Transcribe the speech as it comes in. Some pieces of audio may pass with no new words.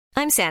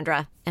I'm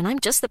Sandra, and I'm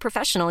just the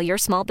professional your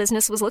small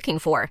business was looking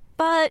for.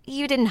 But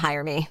you didn't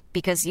hire me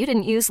because you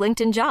didn't use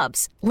LinkedIn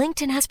Jobs.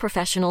 LinkedIn has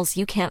professionals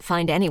you can't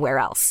find anywhere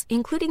else,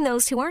 including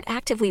those who aren't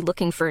actively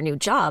looking for a new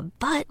job,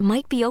 but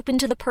might be open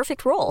to the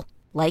perfect role,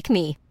 like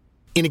me.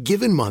 In a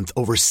given month,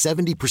 over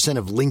 70%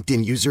 of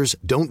LinkedIn users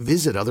don't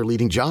visit other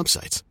leading job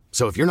sites.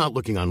 So if you're not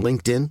looking on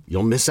LinkedIn,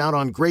 you'll miss out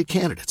on great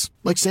candidates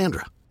like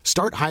Sandra.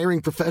 Start hiring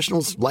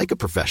professionals like a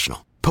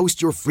professional.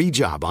 Post your free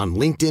job on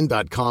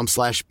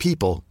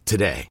linkedin.com/people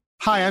today.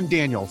 Hi, I'm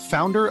Daniel,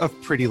 founder of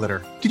Pretty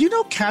Litter. Did you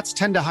know cats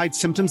tend to hide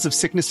symptoms of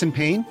sickness and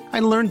pain? I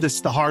learned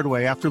this the hard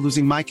way after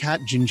losing my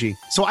cat, Gingy.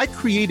 So I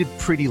created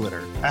Pretty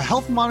Litter, a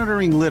health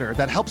monitoring litter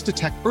that helps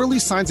detect early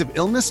signs of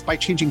illness by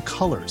changing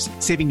colors,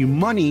 saving you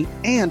money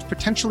and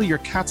potentially your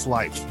cat's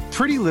life.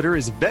 Pretty Litter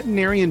is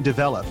veterinarian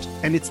developed,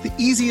 and it's the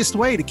easiest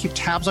way to keep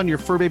tabs on your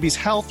fur baby's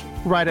health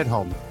right at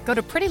home. Go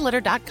to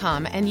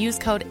prettylitter.com and use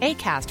code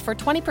ACAST for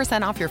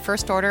 20% off your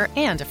first order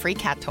and a free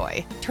cat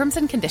toy. Terms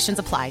and conditions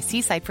apply.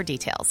 See site for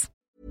details.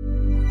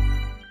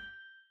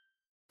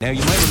 Now,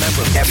 you might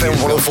remember FM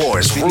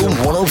 104's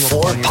Room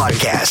 104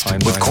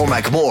 podcast with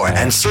Cormac Moore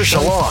and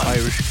Saoirse Long.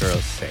 Irish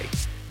Girls Say.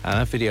 And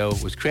that video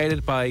was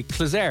created by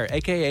Claire,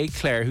 a.k.a.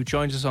 Claire, who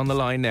joins us on the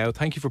line now.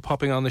 Thank you for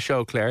popping on the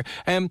show, Claire.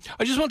 I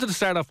just wanted to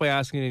start off by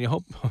asking, and I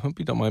hope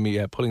you don't mind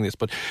me pulling this,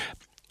 but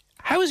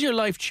how has your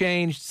life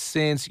changed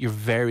since your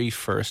very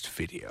first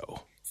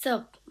video?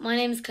 So, my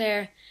name is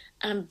Claire,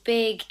 and I'm a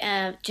big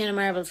Jenna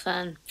Marbles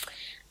fan.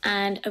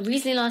 And I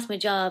recently lost my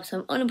job, so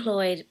I'm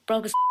unemployed,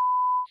 broke as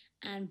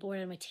and bored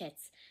out of my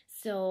tits.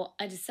 So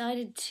I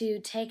decided to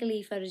take a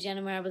leaf out of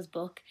Jenna Marbles'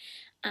 book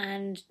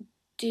and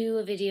do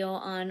a video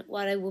on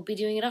what I will be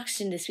doing at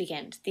Oxygen this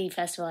weekend, the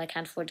festival I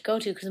can't afford to go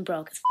to because I'm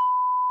broke as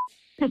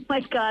Oh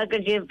my God,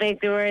 could you have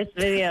picked the worst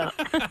video?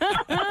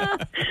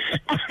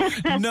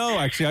 No,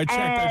 actually, I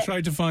checked. I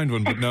tried to find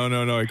one, but no,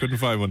 I couldn't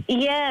find one.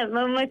 Yeah,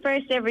 my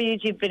first ever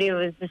YouTube video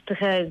was just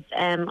because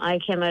I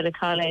came out of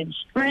college.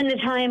 Around the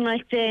time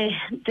like the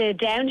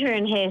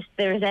downturn hit,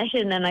 the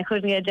recession, and I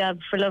couldn't get a job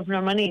for love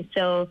nor money,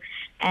 so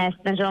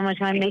spent all my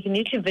time making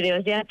YouTube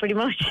videos, yeah, pretty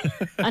much.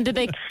 And did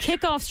they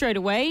kick off straight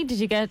away? Did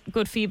you get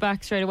good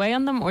feedback straight away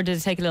on them, or did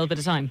it take a little bit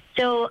of time?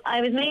 So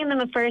I was making them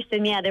at first,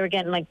 and yeah, they were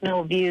getting like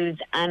no views,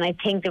 and I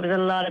think there was a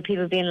lot of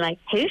people being like,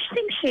 who do you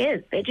think she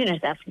is? Bitching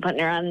herself and putting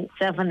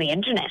herself on the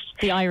internet.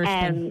 The Irish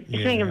thing.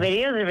 She's making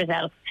videos of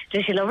herself.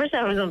 Does she love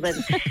herself or something?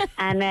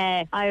 And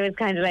I was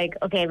kind of like,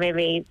 okay,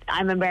 maybe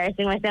I'm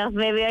embarrassing myself.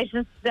 Maybe I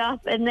should stop.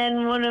 And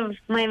then one of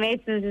my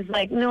mates was just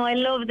like, no, I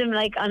love them.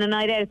 Like on a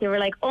night out, they were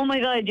like, oh my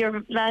God,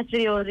 your last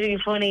video was really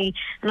funny.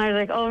 And I was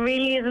like, oh,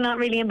 really? Is it not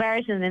really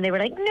embarrassing? And they were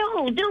like,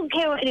 no, don't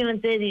care what anyone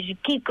says. You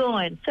should keep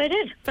going. So I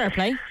did. Fair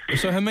play.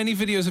 So how many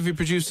videos have you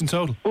produced in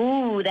total?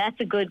 Ooh, that's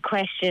a good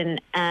question.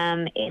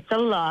 It's a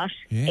lot.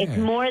 Yeah. It's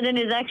more than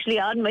is actually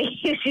on my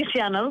YouTube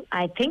channel.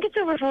 I think it's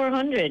over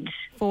 400.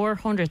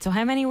 400. So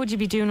how many would you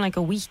be doing like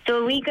a week?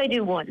 So a week I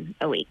do one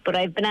a week, but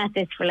I've been at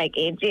this for like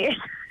 8 years.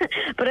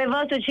 But I've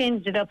also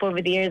changed it up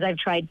over the years. I've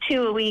tried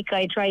 2 a week.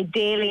 I tried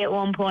daily at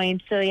one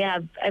point. So yeah,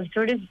 I've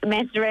sort of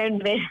messed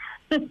around a bit.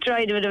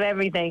 Tried a bit of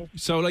everything.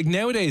 So like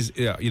nowadays,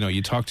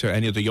 you talk to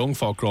any of the young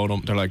folk growing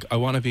up, they're like, I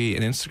want to be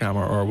an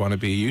Instagrammer or I want to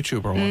be a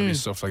YouTuber or I want to be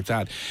stuff like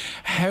that.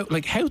 How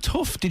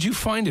tough did you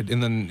find it?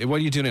 And then what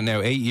are you doing it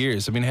now? 8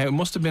 years. I mean, how it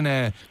must have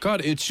been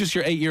God, it's just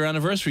your 8-year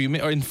anniversary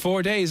or in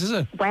 4 days, is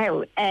it?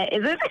 Wow, is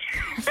it?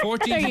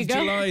 14th of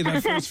July,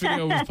 that first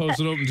video was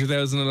posted up in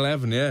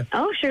 2011, yeah.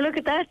 Oh, sure, look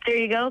at that. There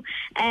you go.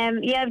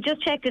 Yeah, I've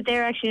just checked it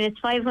there actually. It's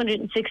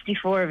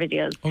 564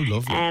 videos. Oh,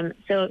 lovely.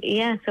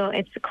 So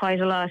it's quite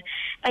a lot.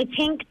 I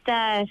think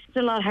that it's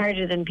a lot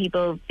harder than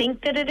people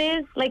think that it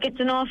is. Like,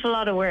 it's an awful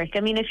lot of work. I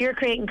mean, if you're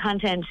creating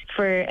content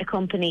for a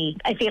company,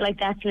 I feel like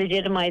that's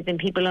legitimized and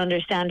people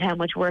understand how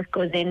much work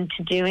goes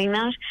into doing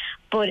that.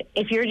 But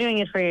if you're doing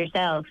it for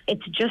yourself,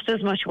 it's just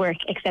as much work,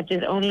 except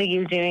it's only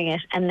you doing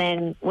it. And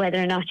then whether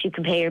or not you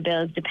can pay your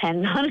bills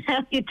depends on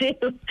how you do.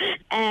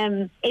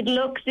 It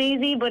looks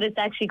easy, but it's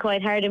actually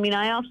quite hard. I mean,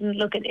 I often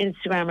look at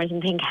Instagrammers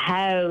and think,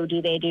 how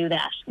do they do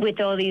that? With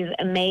all these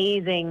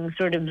amazing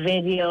sort of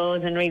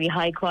videos and really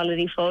high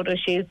quality photo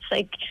shoots.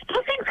 Like,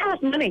 those things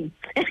cost money.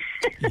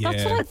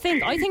 That's what I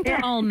think. I think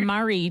they're all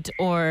married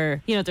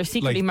or, they're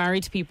secretly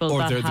married to people or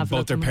that have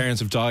both their parents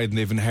have died and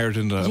they've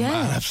inherited an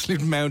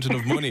absolute mountain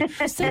of money.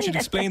 Which should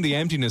explain the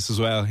emptiness as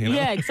well,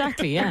 Yeah,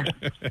 exactly, yeah.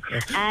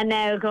 And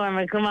now,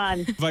 Cormac, come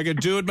on. If I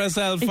could do it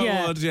myself,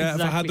 I would,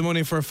 Exactly. If I had the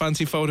money for a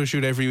fancy photo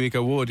shoot every week, I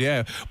would,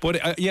 yeah.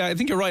 But, I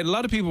think you're right. A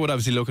lot of people would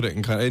obviously look at it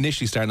and kind of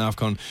initially starting off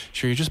going,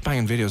 sure, you're just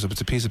banging videos up. It's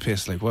a piece of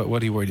piss. Like,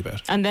 what are you worried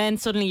about? And then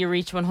suddenly you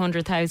reach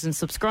 100,000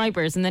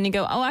 subscribers and then you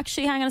go, oh,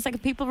 actually, hang on a second,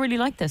 people really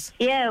like this.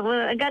 Yeah,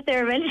 well, I got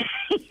there eventually.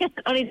 It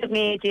only took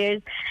me 8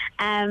 years.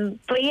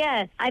 But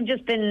yeah, I've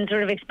just been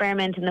sort of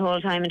experimenting the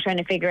whole time and trying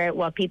to figure out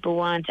what people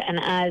want. And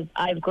as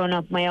I've grown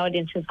up, my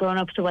audience has grown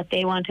up, so what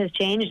they want has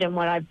changed and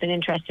what I've been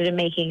interested in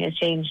making has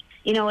changed.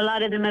 A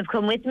lot of them have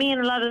come with me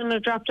and a lot of them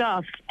have dropped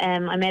off.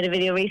 I made a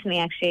video recently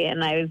actually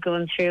and I was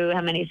going through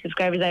how many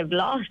subscribers I've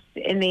lost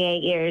in the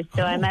 8 years.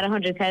 So I'm at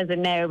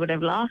 100,000 now, but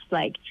I've lost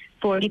like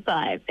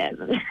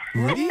 45,000.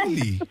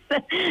 Really?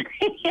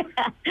 Yeah.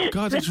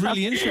 God, that's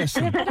really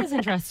interesting. That is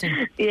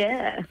interesting.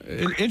 Yeah.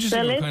 Interesting.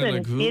 So listen, kind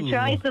of like, you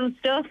try some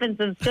stuff and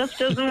some stuff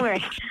doesn't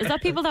work. Is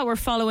that people that were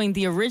following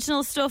the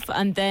original stuff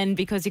and then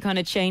because you kind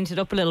of changed it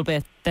up a little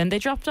bit, then they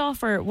dropped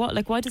off, or what?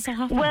 Like, why does that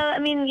happen? Well, I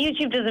mean,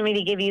 YouTube doesn't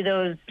really give you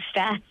those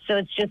stats, so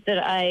it's just that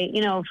I,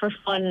 for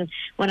fun,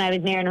 when I was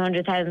nearing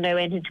 100,000, I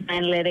went into my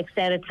analytics,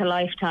 set it to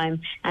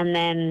lifetime, and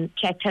then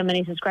checked how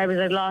many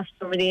subscribers I'd lost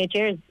over the 8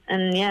 years.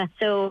 And yeah,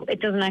 so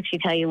it doesn't actually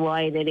tell you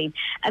why they leave.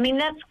 I mean,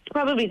 that's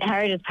probably the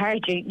hardest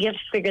part. You have to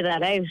figure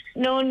that out.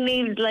 No one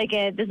leaves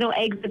there's no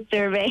exit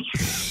survey.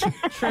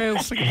 True.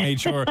 It's like an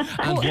HR.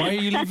 And why are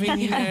you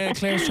leaving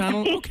Claire's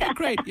channel? Okay,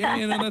 great.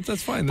 Yeah, no,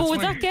 that's fine. But That's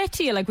would fine. that get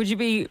to you? Like, would you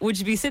be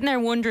sitting there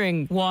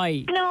wondering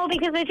why? No,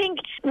 because I think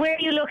where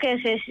you look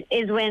at it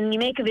is when you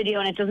make a video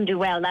and it doesn't do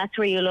well, that's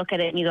where you look at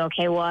it and you go,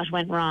 okay, what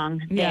went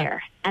wrong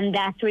there? And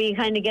that's where you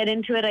kind of get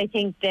into it. I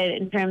think that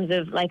in terms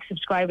of like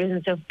subscribers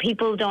and stuff,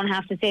 people don't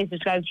have to say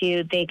subscribe to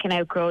you. They can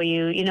outgrow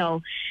you,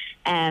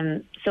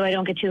 so I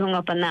don't get too hung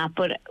up on that.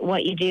 But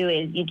what you do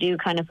is you do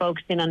kind of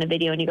focus in on a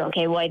video and you go,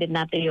 okay, why didn't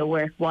that video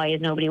work? Why is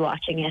nobody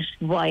watching it?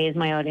 Why is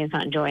my audience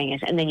not enjoying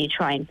it? And then you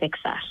try and fix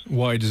that.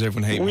 Why does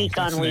everyone hate me? Week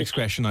That's on the week. next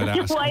question I'd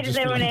ask. Why does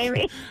everyone hate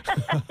me?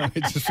 I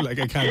just feel like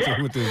I can't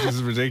deal with this. This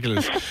is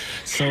ridiculous.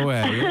 So,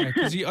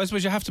 because I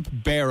suppose you have to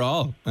bear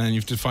all, and you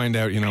have to find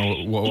out,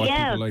 what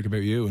people like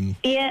about you. And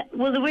yeah,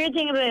 well, the weird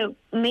thing about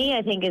me,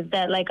 I think, is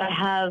that like I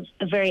have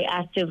a very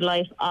active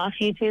life off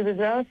YouTube as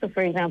well. So,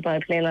 for example,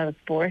 I play a lot of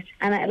sport,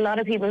 and a lot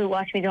of people who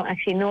watch me don't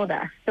actually know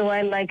that. So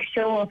I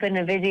show up in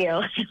a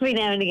video every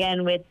now and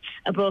again with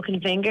a broken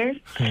finger,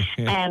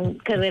 because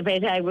I play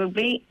tag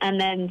rugby, and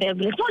then they'll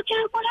be like, "What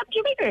happened to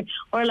your finger?"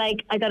 Or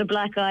like, I got a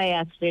black eye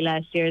actually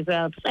last year as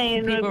well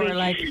playing People rugby. were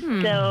like,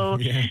 So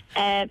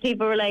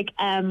people were like,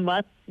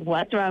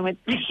 what's wrong with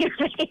your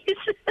face?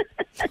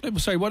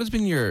 Sorry, what has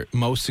been your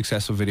most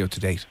successful video to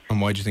date, and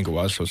why do you think it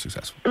was so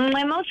successful?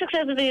 My most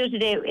successful video to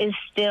date is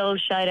still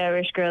Shite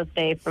Irish Girls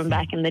Day from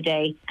back in the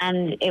day,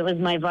 and it was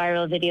my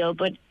viral video,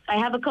 but I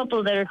have a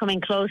couple that are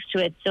coming close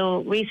to it.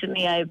 So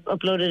recently I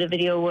uploaded a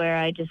video where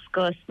I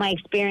discussed my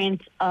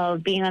experience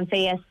of being on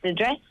Say Yes to the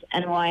Dress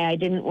and why I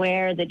didn't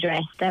wear the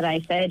dress that I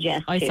said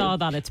yes to. I saw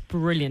that. It's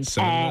brilliant.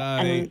 So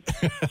it's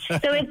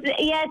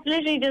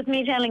literally just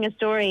me telling a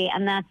story,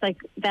 and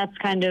that's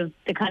kind of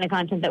the kind of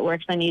content that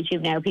works on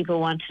YouTube now.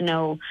 People want to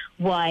know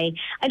why.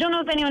 I don't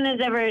know if anyone has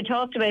ever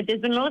talked about.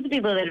 There's been loads of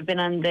people that have been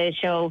on the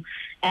show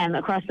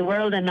across the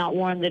world and not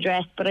worn the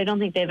dress, but I don't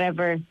think they've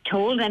ever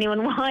told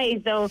anyone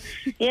why. So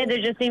yeah, there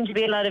just seemed to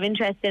be a lot of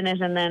interest in it,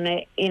 and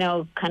then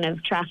kind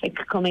of traffic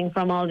coming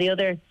from all the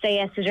other Say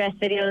Yes to Dress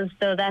videos.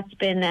 So that's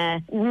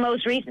been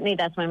most recently,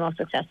 that's my most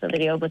successful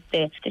video. But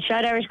the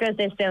Shite Irish Girls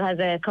Day still has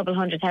a couple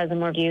 100,000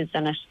 more views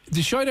than it.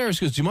 The Shite Irish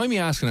Girls, do you mind me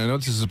asking? I know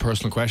this is a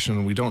personal question,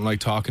 and we don't like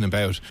talking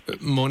about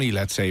money,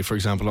 let's say, for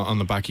example, on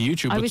the back of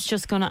YouTube. I was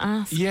just going to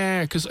ask.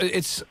 Yeah, because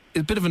it's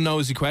a bit of a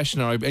nosy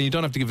question, and you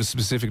don't have to give a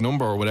specific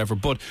number or whatever,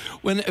 but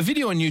when a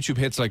video on YouTube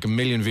hits like 1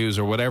 million views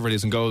or whatever it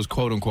is and goes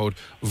quote unquote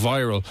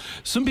viral,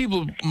 some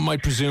people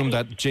might presume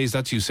that, Jays,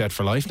 that's you set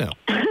for life now.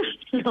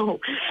 No.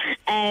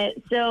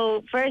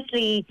 So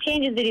firstly,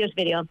 changes video to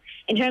video.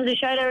 In terms of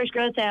Shite Irish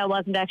Girls Day, I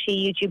wasn't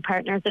actually a YouTube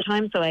partner at the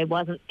time, so it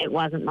wasn't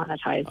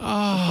monetized,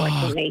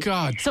 unfortunately.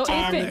 God. So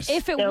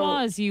if it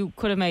was, you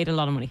could have made a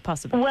lot of money,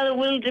 possibly. Well, it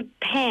will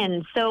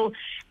depend. So,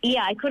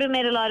 yeah, I could have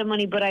made a lot of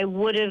money, but I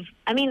would have,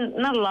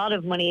 not a lot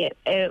of money.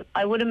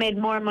 I would have made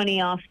more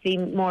money off the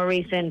more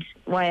recent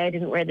Why I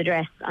Didn't Wear the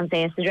Dress on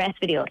Say Yes to the Dress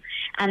video.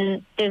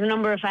 And there's a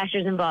number of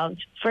factors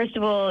involved. First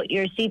of all,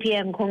 your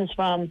CPM comes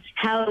from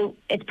how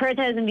it's per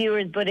 1,000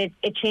 viewers, but it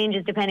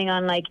changes depending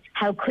on like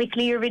how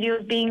quickly your video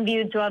is being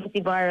viewed. So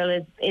obviously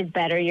viral is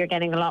better. You're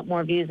getting a lot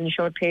more views in a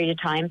short period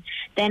of time.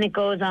 Then it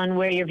goes on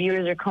where your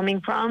viewers are coming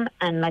from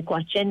and like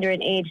what gender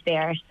and age they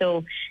are.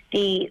 So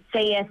the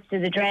Say Yes to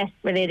the Dress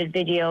related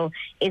video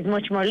is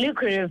much more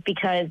lucrative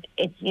because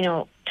it's,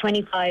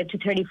 25 to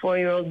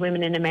 34-year-old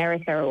women in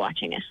America are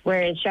watching it.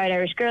 Whereas Shite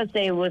Irish Girls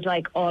Day was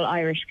like all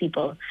Irish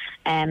people,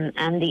 and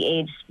the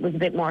age was a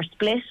bit more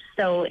split,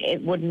 so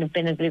it wouldn't have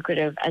been as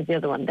lucrative as the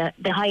other one.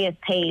 The highest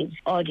paid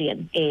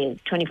audience is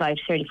 25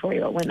 to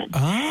 34-year-old women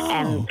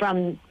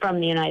from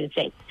the United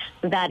States.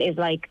 So that is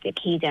like the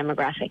key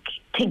demographic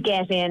to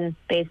get in,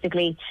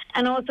 basically.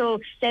 And also,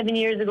 7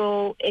 years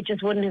ago, it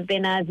just wouldn't have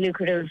been as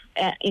lucrative.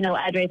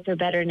 Ad rates are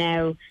better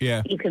now.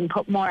 Yeah. You can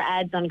put more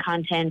ads on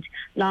content,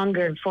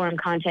 longer form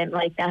content,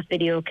 like that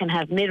video can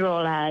have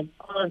mid-roll ads.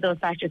 All of those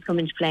factors come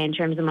into play in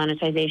terms of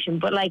monetization.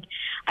 But I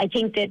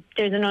think that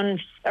there's an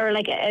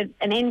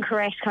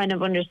incorrect kind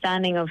of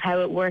understanding of how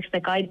it works.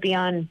 Like I'd be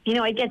on,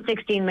 I'd get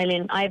 16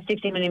 million. I have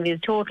 16 million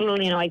views total.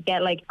 I'd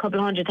get like a couple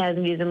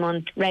 100,000 views a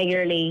month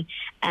regularly,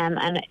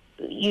 and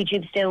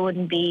YouTube still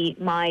wouldn't be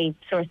my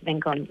source of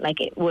income.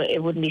 Like it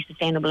wouldn't be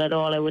sustainable at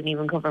all. I wouldn't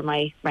even cover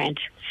my rent.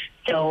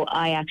 So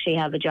I actually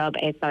have a job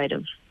outside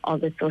of all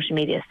this social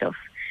media stuff.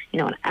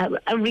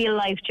 a real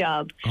life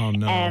job. Oh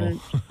no.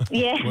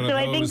 Yeah, One of so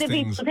I think those that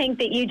things. people think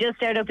that you just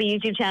start up a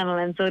YouTube channel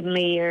and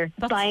suddenly you're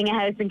buying a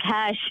house in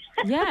cash.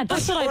 Yeah,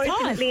 that's what I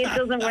thought. Unfortunately, it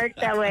doesn't work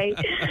that way.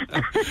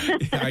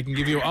 I can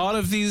give you all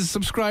of these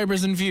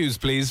subscribers and views,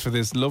 please, for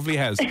this lovely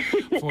house.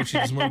 Fortunately, it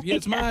doesn't work. Yeah,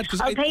 it's mad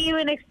because I'll pay you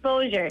an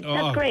exposure. Oh,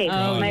 That's great.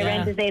 God. My yeah.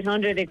 rent is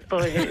 800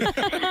 exposure.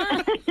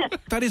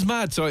 that is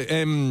mad. So,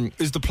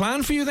 is the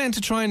plan for you then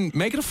to try and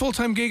make it a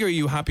full-time gig, or are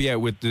you happy out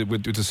with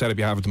the setup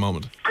you have at the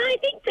moment? I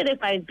think that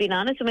if I'd been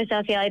honest with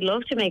myself, yeah, I'd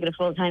love to make it a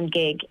full-time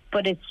gig,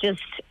 but it's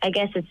just, I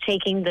guess it's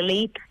taking the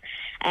leap.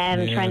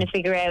 Trying to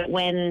figure out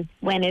when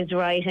is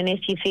right, and if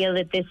you feel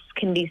that this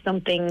can be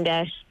something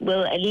that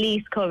will at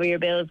least cover your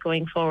bills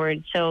going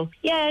forward. So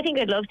yeah, I think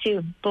I'd love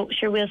to, but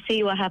sure, we'll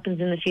see what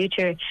happens in the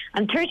future.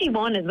 I'm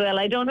 31 as well.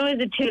 I don't know, is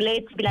it too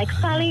late to be like,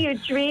 follow your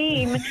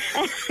dream?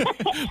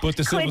 But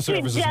the civil Quit your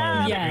service is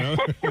hard. job. Yeah.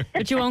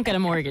 But you won't get a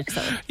mortgage,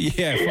 so.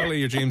 Yeah, follow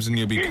your dreams and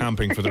you'll be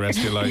camping for the rest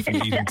of your life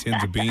and eating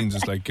tins of beans.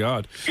 It's like,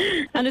 God.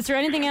 And is there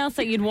anything else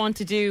that you'd want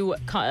to do,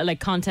 like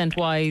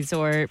content-wise,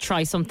 or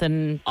try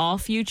something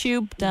off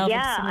YouTube?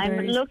 Yeah, I'm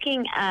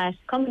looking at, a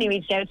company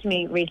reached out to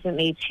me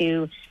recently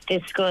to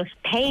discuss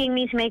paying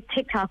me to make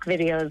TikTok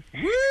videos.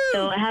 Woo!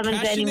 So I haven't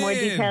got any Cashing more in.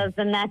 details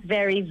than that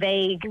very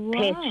vague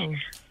pitch.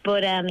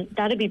 But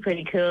that'd be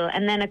pretty cool.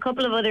 And then a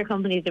couple of other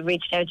companies have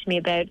reached out to me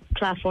about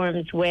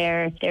platforms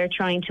where they're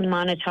trying to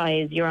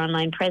monetize your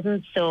online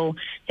presence. So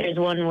there's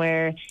one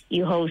where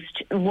you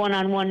host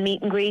one-on-one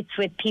meet and greets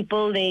with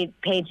people. They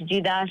pay to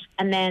do that.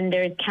 And then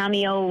there's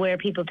Cameo, where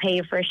people pay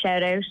you for a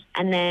shout-out.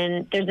 And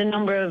then there's a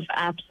number of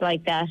apps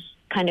like that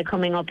kind of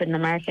coming up in the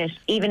market.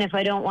 Even if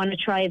I don't want to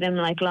try them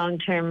like long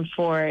term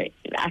for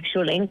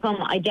actual income,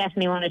 I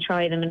definitely want to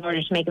try them in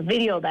order to make a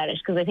video about it,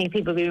 because I think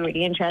people will be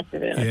really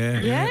interested in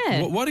it.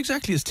 Yeah. What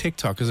exactly is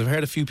TikTok? Because I've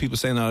heard a few people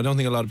saying that. I don't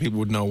think a lot of people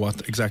would know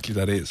what exactly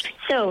that is.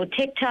 So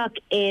TikTok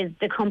is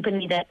the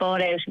company that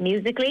bought out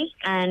Musical.ly,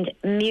 and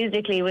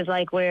Musical.ly was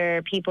like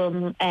where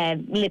people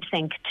lip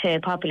sync to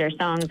popular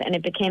songs, and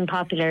it became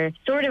popular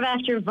sort of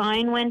after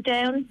Vine went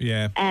down.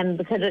 Yeah.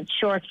 Because it's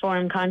short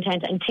form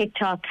content, and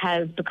TikTok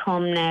has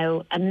become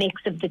now a mix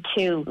of the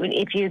two.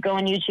 If you go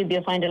on YouTube,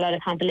 you'll find a lot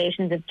of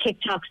compilations of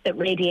TikToks that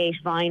radiate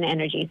Vine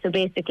energy. So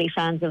basically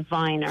fans of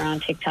Vine are on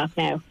TikTok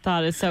now.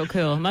 That is so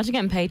cool. Imagine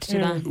getting paid to do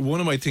that. One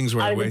of my things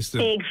where I I was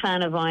wasted... a big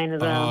fan of Vine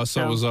as well. Oh,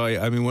 so was I.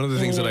 I mean, one of the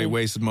things that I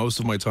wasted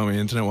most of my time on the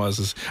internet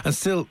and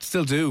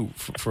still do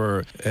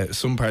for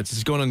some parts,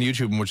 is going on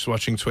YouTube and just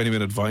watching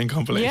 20-minute Vine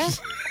compilations.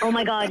 Yeah. Oh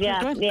my God,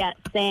 yeah,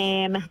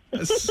 same.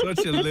 That's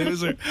such a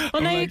loser.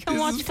 Well, now I'm you like, can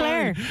this watch is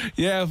Claire. fine.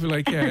 Yeah, I feel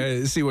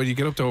like, see what you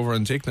get up to over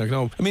on TikTok.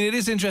 No, I mean, it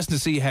is interesting to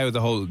see how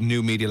the whole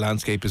new media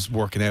landscape is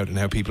working out and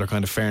how people are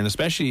kind of faring,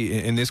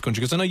 especially in this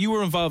country. Because I know you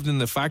were involved in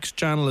the Facts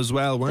channel as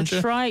well, weren't you?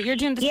 You're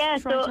doing the Yeah,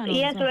 Try so channel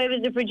yeah, as so well. I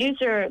was a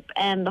producer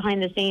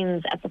behind the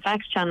scenes at the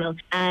Facts channel,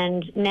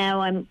 and now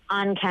I'm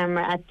on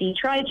camera at the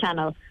Try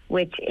channel,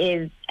 which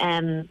is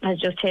has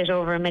just hit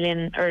over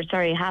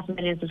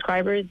 500,000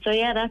 subscribers. So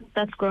yeah,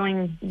 that's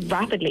growing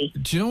rapidly.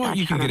 Do you know what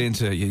you can get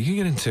into? You can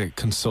get into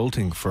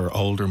consulting for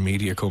older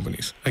media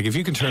companies. Like if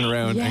you can turn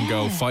around and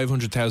go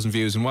 500,000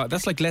 views, and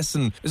that's like less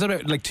than, is that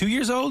about like 2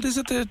 years old? Is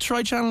it the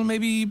Try channel?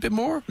 Maybe a bit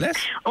more? Less?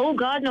 Oh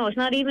God, no, it's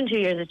not even 2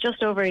 years. It's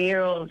just over a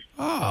year old.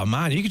 Oh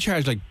man, you could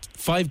charge like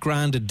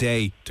 $5,000 a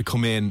day to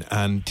come in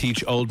and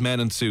teach old men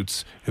in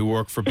suits who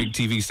work for big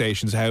TV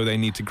stations how they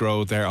need to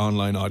grow their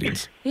online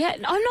audience. Yeah,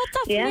 I'm not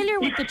that familiar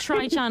with the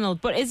Try channel,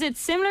 but is it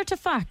similar to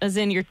Fact, as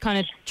in you're kind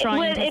of trying?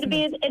 Well, it'd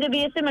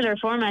be a similar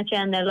format,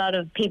 yeah, and a lot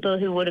of people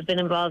who would have been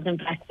involved in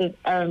Facts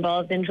are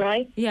involved in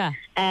Try. Yeah.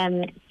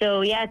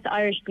 So yeah, it's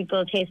Irish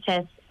people taste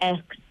test X.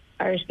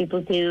 Irish people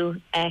do.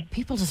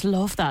 People just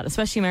love that,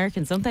 especially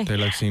Americans, don't they? They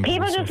like seeing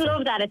People just suffer.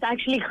 love that. It's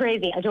actually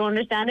crazy. I don't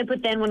understand it,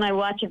 but then when I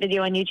watch a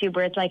video on YouTube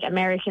where it's like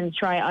Americans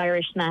try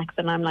Irish snacks,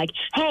 and I'm like,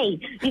 hey,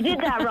 you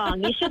did that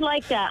wrong. You should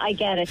like that. I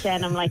get it.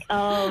 Then I'm like,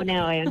 oh,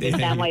 now I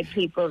understand why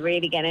people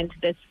really get into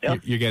this stuff.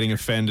 You're getting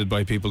offended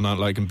by people not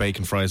liking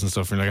bacon fries and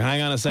stuff. And you're like,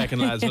 hang on a second,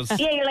 lads.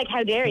 Yeah, you're like,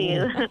 how dare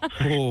you?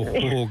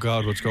 Oh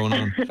God, what's going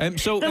on?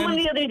 Someone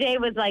the other day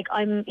was like,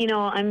 I'm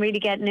really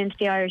getting into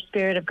the Irish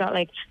spirit. I've got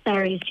like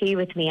Barry's tea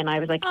with me, and I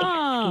was like,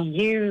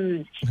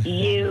 excuse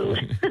you.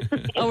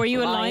 Oh, are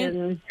you a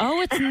lion? Oh,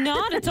 it's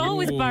not. It's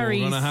always Barry's.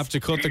 We're going to have to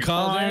cut the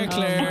call there,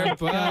 Claire.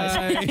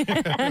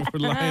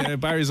 Bye.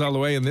 Barry's all the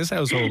way in this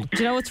household. Do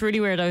you know what's really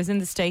weird? I was in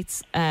the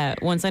States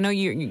once. I know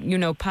you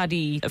know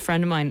Paddy, a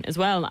friend of mine as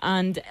well,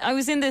 and I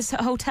was in this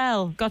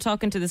hotel, got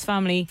talking to this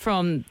family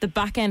from the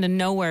back end of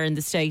nowhere in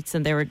the States,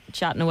 and they were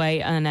chatting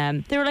away,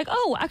 and they were like,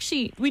 oh,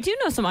 actually, we do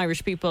know some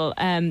Irish people.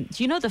 Do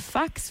you know the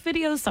Facts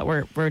videos that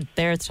were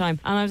there at the time?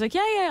 And I was like,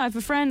 yeah, I have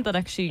a friend that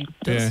actually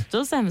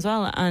does them as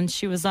well. And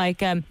she was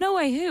like, no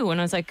way, who? And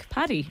I was like,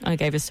 Paddy. I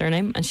gave his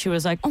surname, and she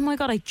was like, oh my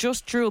God, I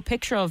just drew a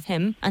picture of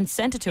him and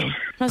sent it to him. And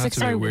I was That's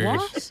like, sorry, a bit weird.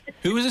 what?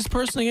 Who is this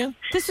person again?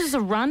 This is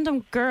a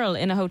random girl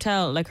in a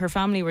hotel, like her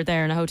family were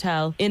there in a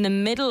hotel in the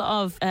middle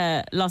of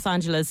Los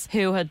Angeles,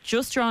 who had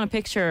just drawn a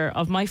picture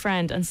of my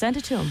friend and sent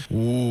it to him.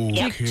 Ooh,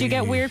 Do you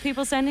get weird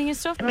people sending you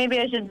stuff? Maybe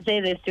I shouldn't say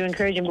this to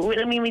encourage him, but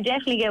we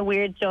definitely get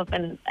weird stuff.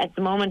 And at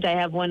the moment, I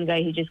have one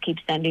guy who just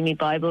keeps sending me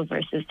Bible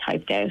verses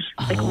typed out,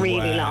 like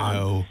really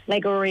long,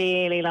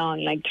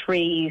 like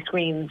 3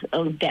 screens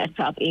of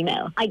desktop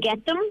email. I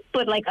get them,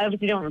 but like I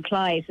obviously don't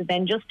reply. So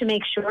then, just to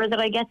make sure that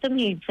I get them,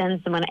 he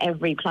sends them on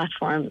every platform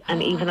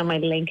and even on my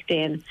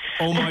LinkedIn.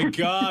 Oh my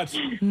God!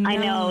 I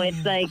know,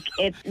 it's like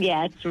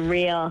it's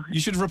real. You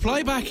should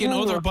reply back in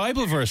other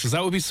Bible verses.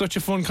 That would be such a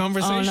fun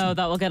conversation. Oh no,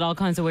 that will get all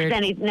kinds of weird.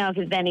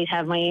 Because then he'd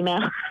have my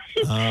email.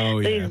 Oh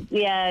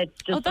yeah.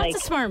 It's just that's a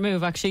smart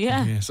move, actually.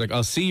 Yeah. It's like,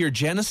 I'll see your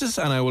Genesis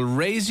and I will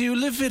raise you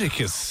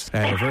Leviticus,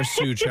 verse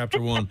 2,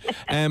 chapter 1.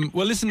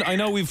 Well, listen, I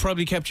know we've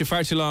probably kept you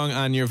far too long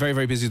and you're very,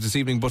 very busy this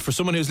evening, but for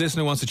someone who's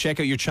listening who wants to check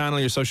out your channel,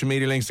 your social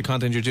media links, the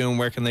content you're doing,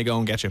 where can they go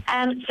and get you?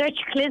 Search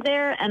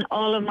Clizair, and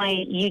all of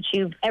my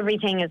YouTube,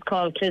 everything is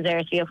called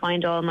Clizair, so you'll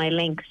find all my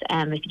links.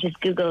 If you just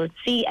Google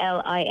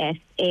CLISARE,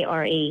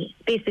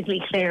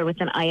 basically Claire with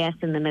an IS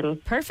in the middle.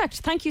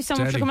 Perfect. Thank you so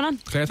much for coming on.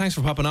 Claire, thanks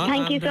for popping on.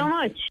 Thank you so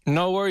much.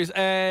 No worries.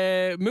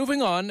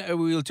 Moving on,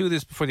 we'll do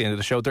this before the end of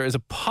the show. There is a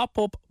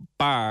pop-up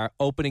bar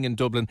opening in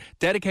Dublin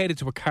dedicated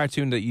to a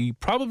cartoon that you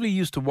probably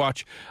used to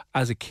watch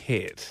as a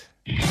kid.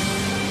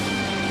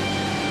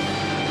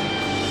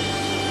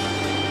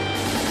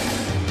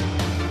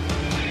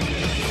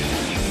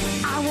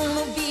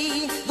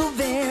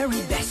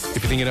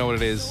 If you think you know what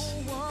it is,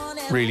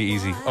 really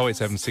easy.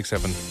 087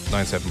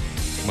 97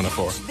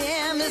 104.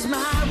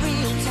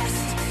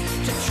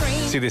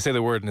 See, they say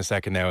the word in a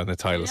second now in the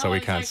title, so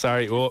we can't.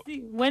 Sorry.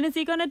 When is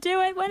he going to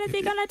do it?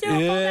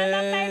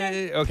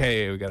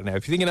 Okay, we got it now.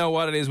 If you think you know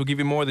what it is, we'll give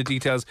you more of the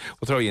details.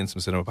 We'll throw you in some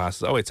cinema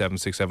passes. 087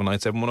 67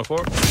 97 104.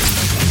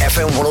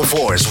 FM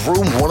 104's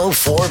Room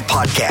 104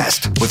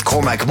 podcast with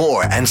Cormac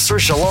Moore and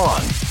Saoirse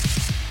Long.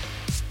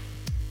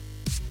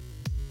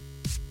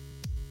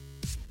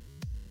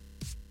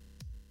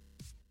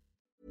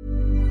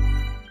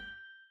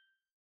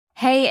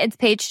 Hey, it's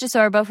Paige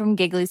DeSorbo from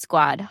Giggly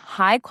Squad.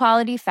 High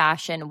quality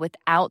fashion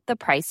without the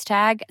price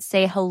tag.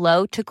 Say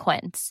hello to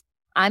Quince.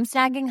 I'm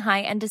snagging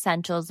high-end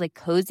essentials like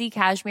cozy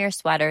cashmere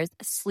sweaters,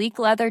 sleek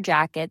leather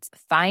jackets,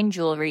 fine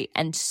jewelry,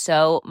 and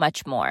so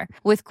much more.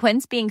 With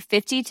Quince being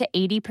 50 to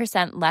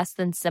 80% less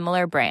than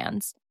similar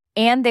brands.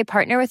 And they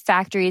partner with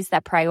factories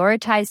that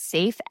prioritize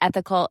safe,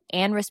 ethical,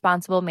 and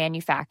responsible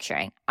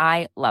manufacturing.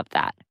 I love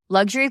that.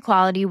 Luxury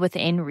quality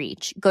within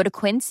reach. Go to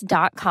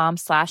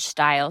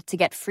quince.com/style to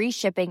get free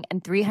shipping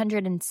and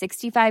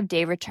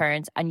 365-day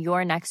returns on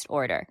your next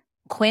order.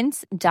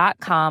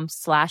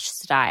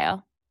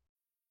 Quince.com/style.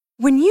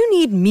 When you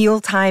need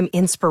mealtime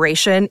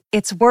inspiration,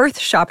 it's worth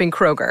shopping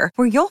Kroger,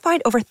 where you'll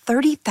find over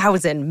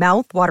 30,000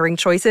 mouth-watering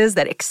choices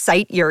that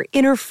excite your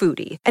inner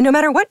foodie. And no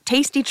matter what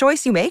tasty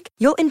choice you make,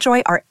 you'll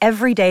enjoy our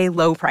everyday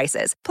low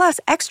prices, plus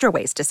extra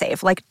ways to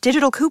save, like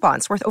digital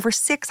coupons worth over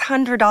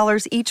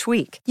 $600 each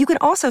week. You can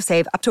also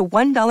save up to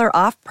 $1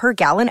 off per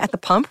gallon at the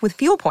pump with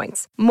fuel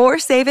points. More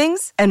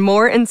savings and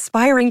more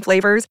inspiring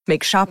flavors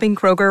make shopping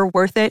Kroger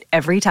worth it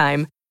every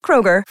time.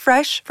 Kroger,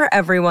 fresh for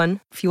everyone.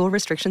 Fuel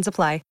restrictions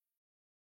apply.